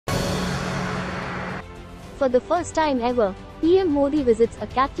For the first time ever, PM Modi visits a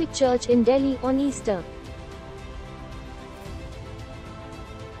Catholic church in Delhi on Easter.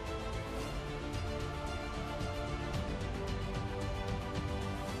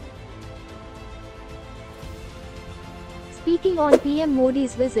 Speaking on PM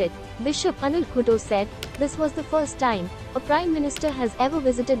Modi's visit, Bishop Anil Khuto said, "This was the first time a Prime Minister has ever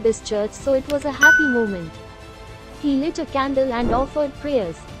visited this church, so it was a happy moment. He lit a candle and offered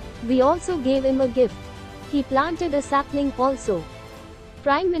prayers. We also gave him a gift. He planted a sapling also."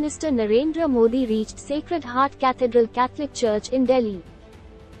 Prime Minister Narendra Modi reached Sacred Heart Cathedral Catholic Church in Delhi.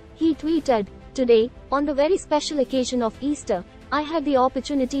 He tweeted, "Today, on the very special occasion of Easter, I had the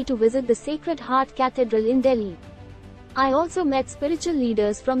opportunity to visit the Sacred Heart Cathedral in Delhi. I also met spiritual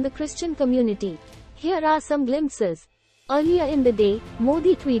leaders from the Christian community. Here are some glimpses." Earlier in the day,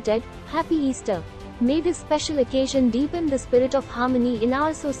 Modi tweeted, "Happy Easter. May this special occasion deepen the spirit of harmony in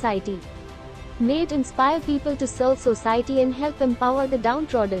our society. May it inspire people to serve society and help empower the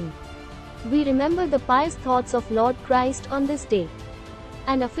downtrodden. We remember the pious thoughts of Lord Christ on this day."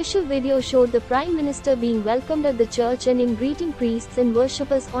 An official video showed the Prime Minister being welcomed at the church and in greeting priests and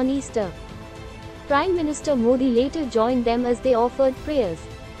worshippers on Easter. Prime Minister Modi later joined them as they offered prayers.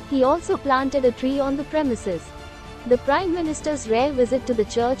 He also planted a tree on the premises. The Prime Minister's rare visit to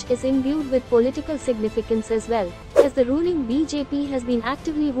the church is imbued with political significance as well, as the ruling BJP has been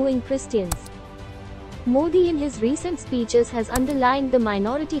actively wooing Christians. Modi in his recent speeches has underlined the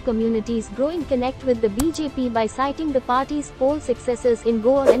minority community's growing connect with the BJP by citing the party's poll successes in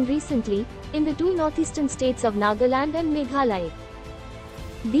Goa and recently, in the two northeastern states of Nagaland and Meghalaya.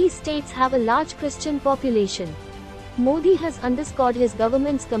 These states have a large Christian population. Modi has underscored his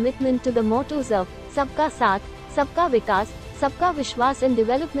government's commitment to the mottos of Sabka Saath, Sabka Vikas, Sabka Vishwas and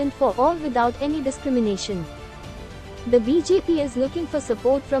development for all without any discrimination. The BJP is looking for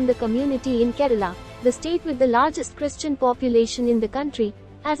support from the community in Kerala, the state with the largest Christian population in the country,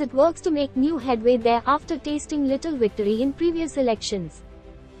 as it works to make new headway there after tasting little victory in previous elections.